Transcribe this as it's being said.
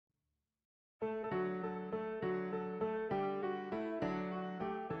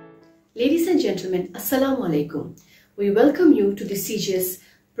Ladies and gentlemen, Assalamu alaikum. We welcome you to the CGS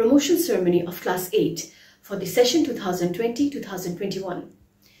promotion ceremony of Class 8 for the session 2020-2021.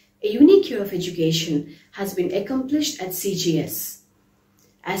 A unique year of education has been accomplished at CGS,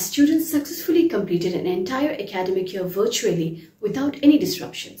 as students successfully completed an entire academic year virtually without any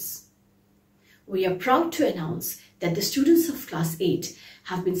disruptions. We are proud to announce that the students of Class 8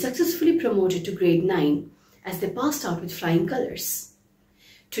 have been successfully promoted to Grade 9 as they passed out with flying colors.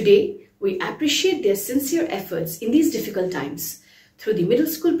 Today, we appreciate their sincere efforts in these difficult times through the Middle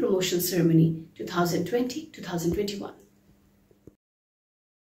School Promotion Ceremony 2020-2021.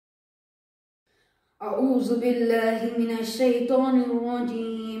 أعوذ بالله من الشيطان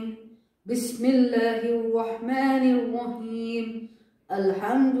الرجيم بسم الله الرحمن الرحيم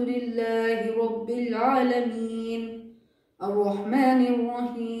الحمد لله رب العالمين الرحمن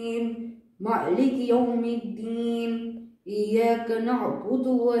الرحيم مالك يوم الدين إياك نعبد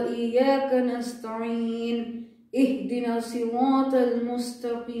وإياك نستعين اهدنا الصراط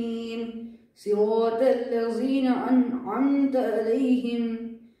المستقيم صراط الذين أنعمت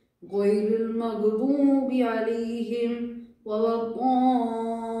عليهم غير المغضوب عليهم ولا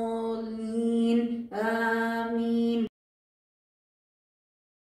الضالين آمين.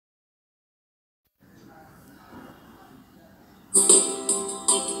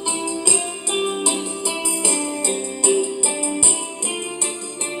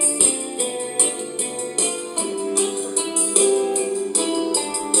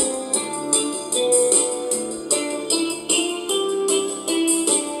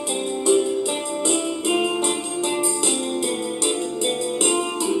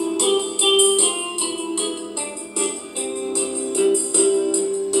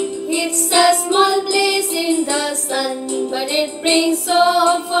 It's a small place in the sun, but it brings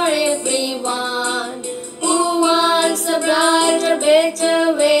hope for everyone who wants a brighter,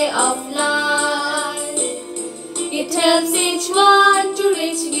 better way of life. It helps each one to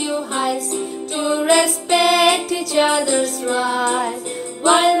reach new heights, to respect each other's rights,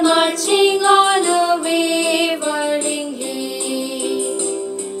 while marching on a wavering hill.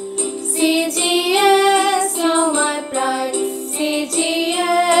 CGS, you're my pride.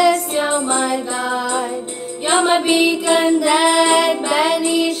 CGS, you're my guide. You're my beacon that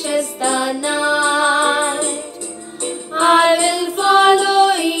banishes the night. I will follow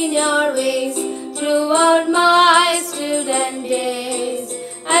in your ways throughout my student days,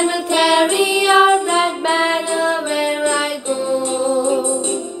 and will carry your bright banner where I go.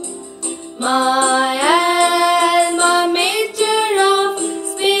 My alma mater of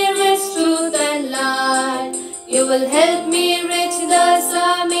spirits, truth and light, you will help me reach the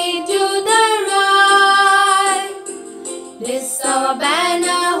summit to the right. This our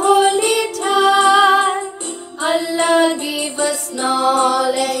banner, hold it high. Allah give us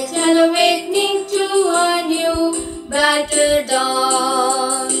knowledge and awakening to a new, brighter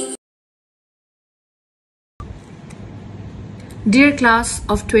dawn. Dear class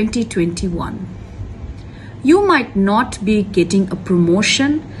of 2021, you might not be getting a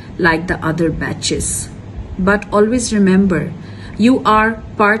promotion like the other batches, but always remember, you are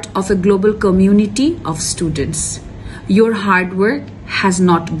part of a global community of students. Your hard work has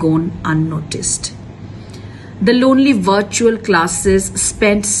not gone unnoticed. The lonely virtual classes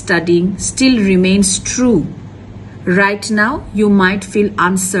spent studying still remains true. Right now, you might feel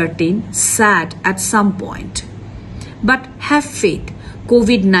uncertain, sad at some point. But have faith,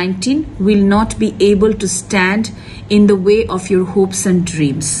 COVID-19 will not be able to stand in the way of your hopes and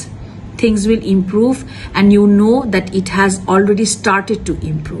dreams. Things will improve, and you know that it has already started to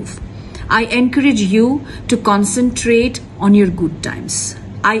improve. I encourage you to concentrate on your good times.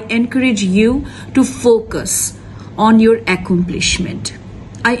 I encourage you to focus on your accomplishment.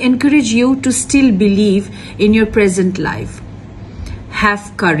 I encourage you to still believe in your present life.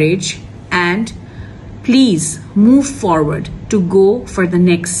 Have courage and please move forward to go for the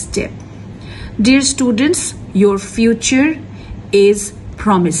next step. Dear students, your future is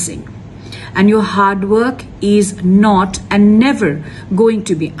promising, and your hard work is not and never going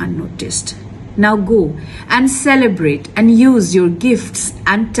to be unnoticed. Now go and celebrate and use your gifts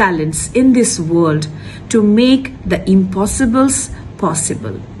and talents in this world to make the impossibles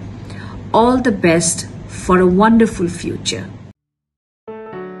possible. All the best for a wonderful future.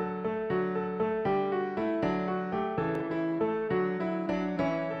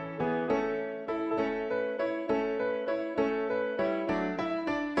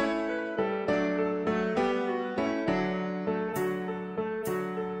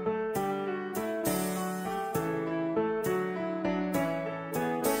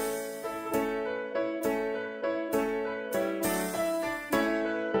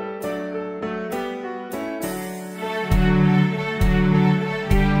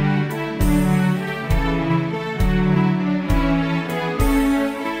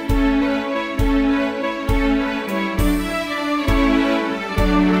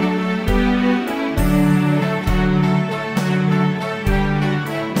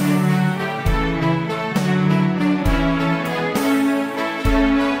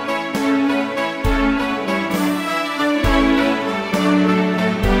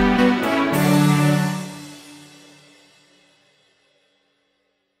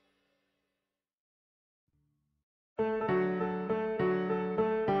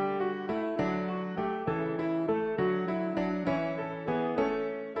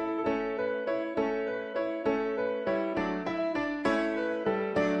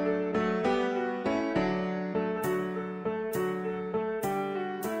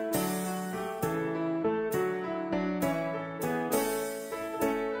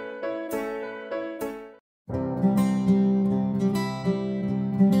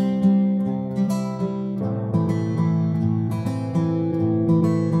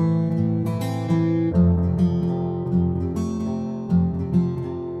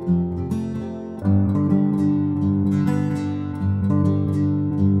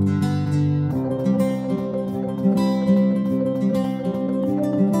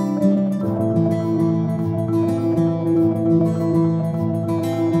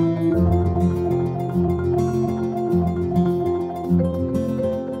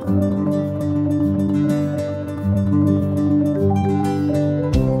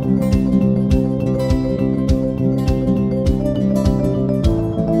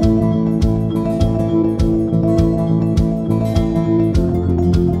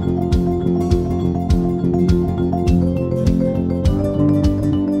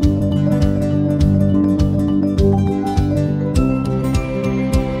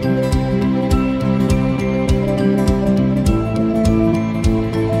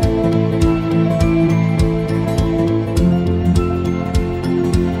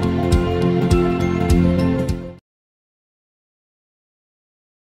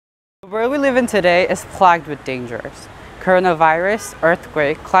 Even today is plagued with dangers: coronavirus,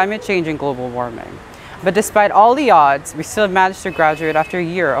 earthquake, climate change, and global warming. But despite all the odds, we still managed to graduate after a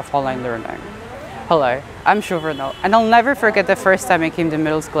year of online learning. Hello, I'm Shuvernal, and I'll never forget the first time I came to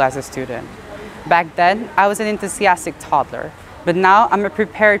middle school as a student. Back then, I was an enthusiastic toddler, but now I'm a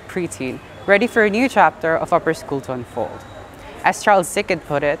prepared preteen, ready for a new chapter of upper school to unfold. As Charles Dickens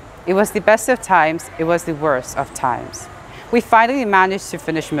put it was the best of times, it was the worst of times. We finally managed to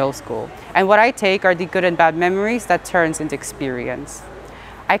finish middle school, and what I take are the good and bad memories that turns into experience.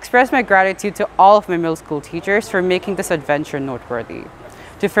 I express my gratitude to all of my middle school teachers for making this adventure noteworthy.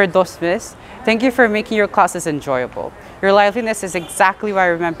 To Firdaus Miss, thank you for making your classes enjoyable. Your liveliness is exactly why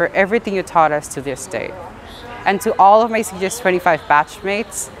I remember everything you taught us to this day. And to all of my CGS 25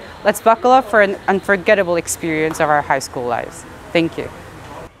 batchmates, let's buckle up for an unforgettable experience of our high school lives. Thank you.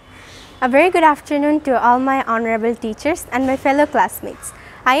 A very good afternoon to all my honorable teachers and my fellow classmates.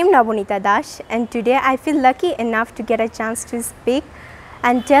 I am Nabonita Dash, and today I feel lucky enough to get a chance to speak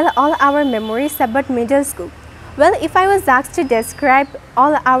and tell all our memories about middle school. Well, if I was asked to describe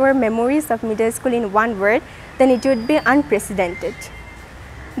all our memories of middle school in one word, then it would be unprecedented.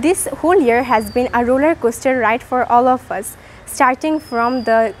 This whole year has been a roller coaster ride for all of us, starting from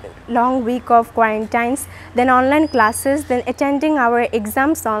the long week of quarantines, then online classes, then attending our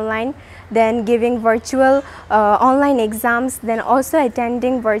exams online, then giving virtual online exams, then also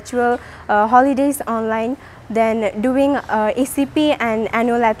attending virtual holidays online, then doing ACP and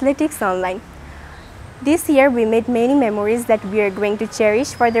annual athletics online. This year we made many memories that we are going to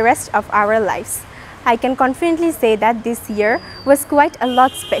cherish for the rest of our lives. I can confidently say that this year was quite a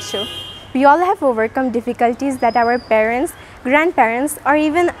lot special. We all have overcome difficulties that our parents, grandparents, or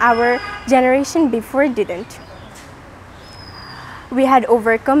even our generation before didn't. We had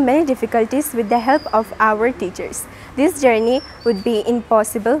overcome many difficulties with the help of our teachers. This journey would be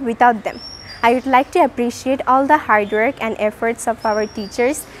impossible without them. I would like to appreciate all the hard work and efforts of our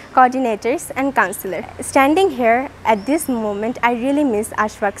teachers, coordinators, and counselors. Standing here at this moment, I really miss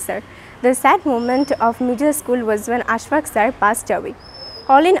Ashfaq sir. The sad moment of middle school was when Ashfaq sir passed away.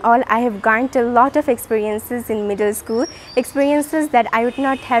 All in all, I have garnered a lot of experiences in middle school, experiences that I would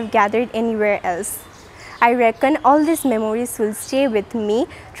not have gathered anywhere else. I reckon all these memories will stay with me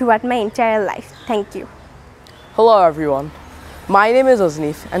throughout my entire life. Thank you. Hello everyone. My name is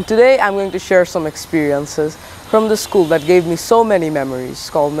Aznif, and today I'm going to share some experiences from the school that gave me so many memories,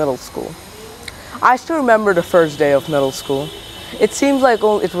 called middle school. I still remember the first day of middle school. It seems like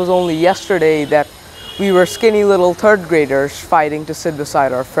it was only yesterday that we were skinny little third graders fighting to sit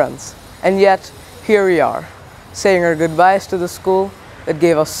beside our friends. And yet, here we are, saying our goodbyes to the school that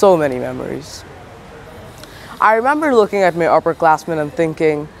gave us so many memories. I remember looking at my upperclassmen and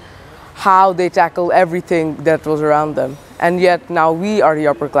thinking how they tackled everything that was around them. And yet now we are the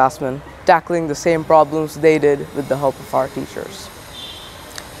upperclassmen, tackling the same problems they did with the help of our teachers.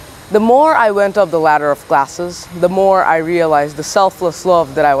 The more I went up the ladder of classes, the more I realized the selfless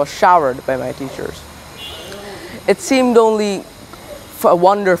love that I was showered by my teachers. It seemed only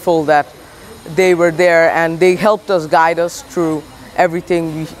wonderful that they were there and they helped us guide us through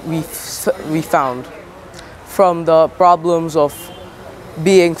everything we found. From the problems of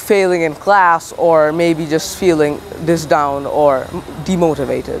failing in class, or maybe just feeling this down or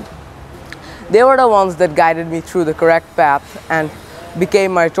demotivated. They were the ones that guided me through the correct path and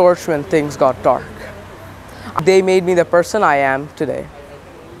became my torch when things got dark. They made me the person I am today.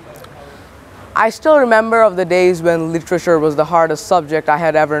 I still remember of the days when literature was the hardest subject I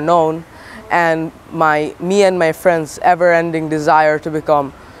had ever known, and me and my friends' ever-ending desire to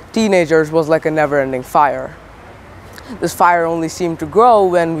become teenagers was like a never-ending fire. This fire only seemed to grow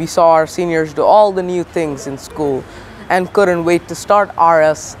when we saw our seniors do all the new things in school and couldn't wait to start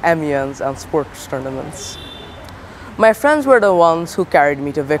RS, MENs, and sports tournaments. My friends were the ones who carried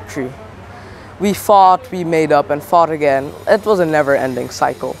me to victory. We fought, we made up, and fought again. It was a never-ending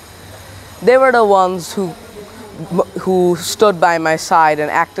cycle. They were the ones who stood by my side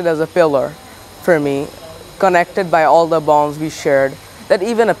and acted as a pillar for me, connected by all the bonds we shared that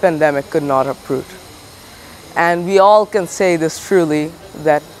even a pandemic could not uproot. And we all can say this truly,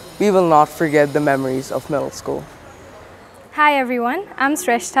 that we will not forget the memories of middle school. Hi everyone, I'm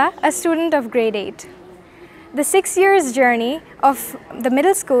Shrestha, a student of grade 8. The 6 years journey of the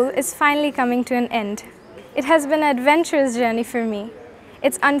middle school is finally coming to an end. It has been an adventurous journey for me.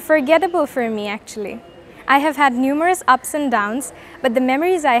 It's unforgettable for me actually. I have had numerous ups and downs, but the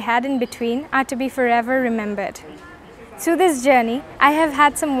memories I had in between are to be forever remembered. Through this journey, I have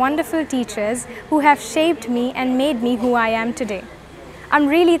had some wonderful teachers who have shaped me and made me who I am today. I'm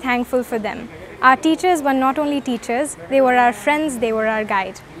really thankful for them. Our teachers were not only teachers, they were our friends, they were our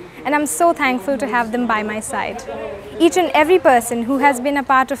guide. and I'm so thankful to have them by my side. Each and every person who has been a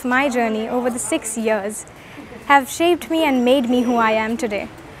part of my journey over the 6 years have shaped me and made me who I am today.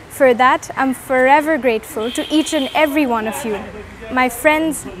 For that, I'm forever grateful to each and every one of you, my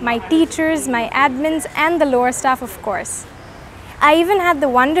friends, my teachers, my admins, and the lower staff, of course. I even had the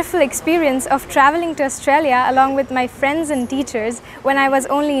wonderful experience of traveling to Australia along with my friends and teachers when I was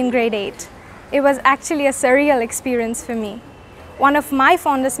only in grade 8. It was actually a surreal experience for me. One of my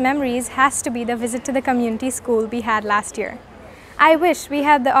fondest memories has to be the visit to the community school we had last year. I wish we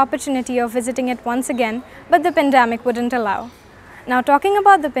had the opportunity of visiting it once again, but the pandemic wouldn't allow. Now, talking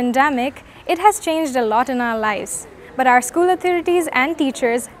about the pandemic, it has changed a lot in our lives, but our school authorities and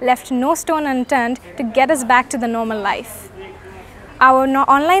teachers left no stone unturned to get us back to the normal life. Our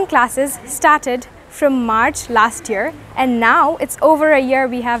online classes started from March last year, and now it's over a year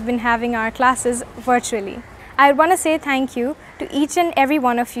we have been having our classes virtually. I want to say thank you to each and every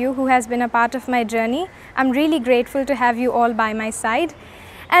one of you who has been a part of my journey. I'm really grateful to have you all by my side,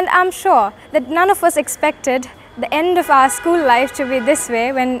 and I'm sure that none of us expected the end of our school life to be this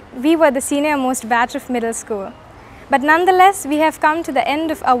way when we were the senior most batch of middle school. But nonetheless, we have come to the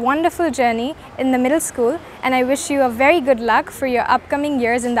end of a wonderful journey in the middle school, and I wish you a very good luck for your upcoming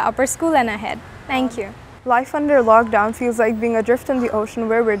years in the upper school and ahead. Thank you. Life under lockdown feels like being adrift in the ocean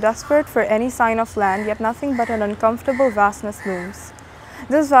where we're desperate for any sign of land, yet nothing but an uncomfortable vastness looms.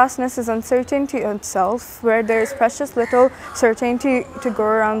 This vastness is uncertainty itself, where there is precious little certainty to go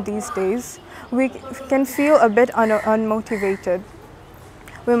around these days. We can feel a bit unmotivated.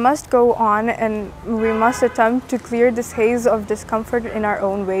 We must go on and we must attempt to clear this haze of discomfort in our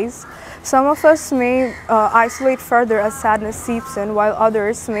own ways. Some of us may isolate further as sadness seeps in, while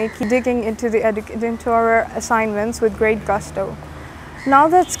others may keep digging into our assignments with great gusto. Now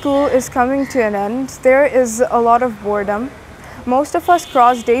that school is coming to an end, there is a lot of boredom. Most of us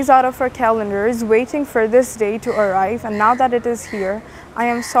cross days out of our calendars waiting for this day to arrive, and now that it is here, I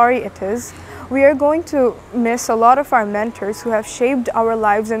am sorry it is. We are going to miss a lot of our mentors who have shaped our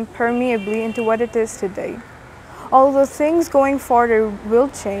lives impermeably into what it is today. Although things going forward will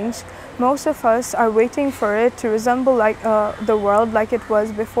change, most of us are waiting for it to resemble the world like it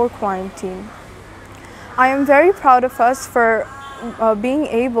was before quarantine. I am very proud of us for being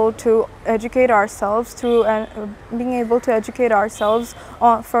able to educate ourselves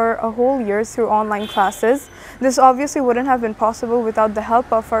for a whole year through online classes. This obviously wouldn't have been possible without the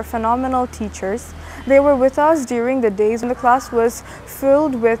help of our phenomenal teachers. They were with us during the days when the class was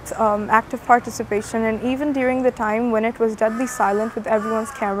filled with active participation, and even during the time when it was deadly silent with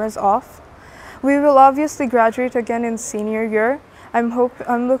everyone's cameras off. We will obviously graduate again in senior year.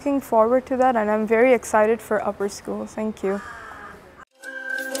 I'm looking forward to that, and I'm very excited for upper school. Thank you.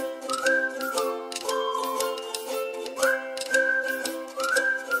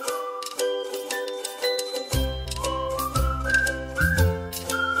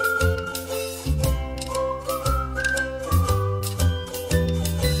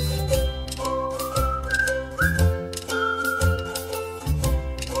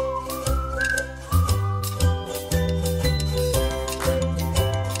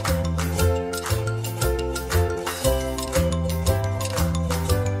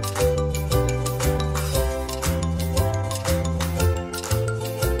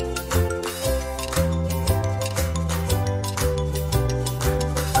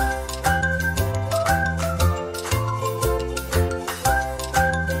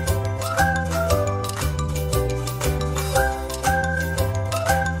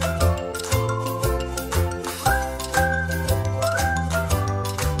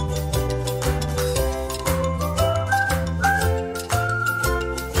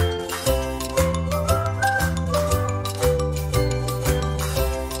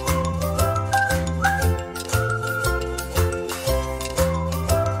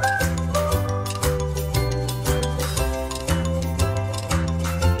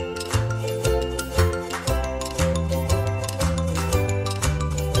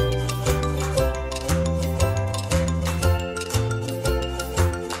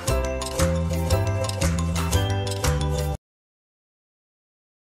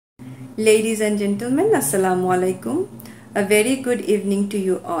 Ladies and gentlemen, Assalamu alaikum. A very good evening to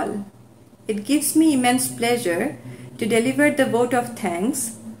you all. It gives me immense pleasure to deliver the vote of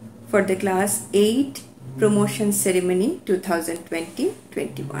thanks for the Class 8 Promotion Ceremony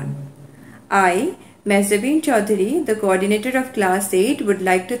 2020-21. I, Mezabin Chaudhary, the coordinator of Class 8, would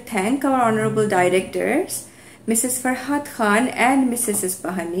like to thank our honorable directors, Mrs. Farhat Khan and Mrs.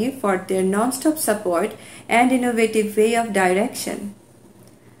 Isbahani, for their non-stop support and innovative way of direction.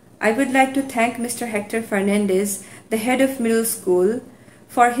 I would like to thank Mr. Hector Fernandez, the head of middle school,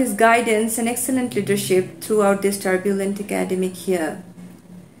 for his guidance and excellent leadership throughout this turbulent academic year.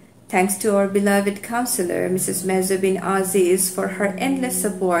 Thanks to our beloved counselor, Mrs. Mezubin Aziz, for her endless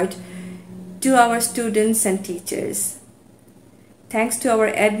support to our students and teachers. Thanks to our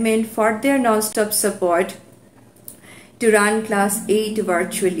admin for their non-stop support to run Class 8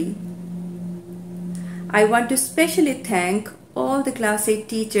 virtually. I want to specially thank all the Class 8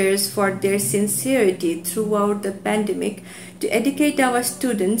 teachers for their sincerity throughout the pandemic to educate our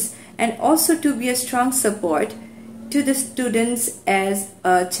students and also to be a strong support to the students as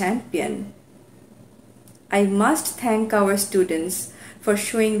a champion. I must thank our students for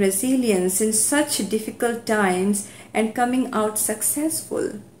showing resilience in such difficult times and coming out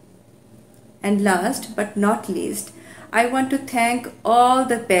successful. And last but not least, I want to thank all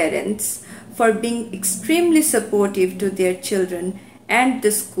the parents for being extremely supportive to their children and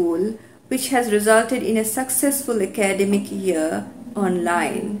the school, which has resulted in a successful academic year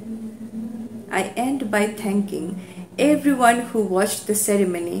online. I end by thanking everyone who watched the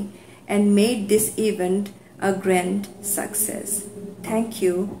ceremony and made this event a grand success. Thank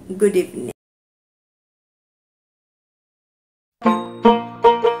you. Good evening.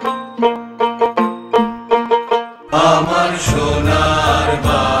 আমার সোনার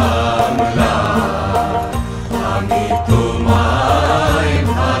বাংলা, আমি তোমায়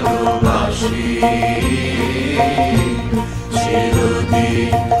ভালোবাসি।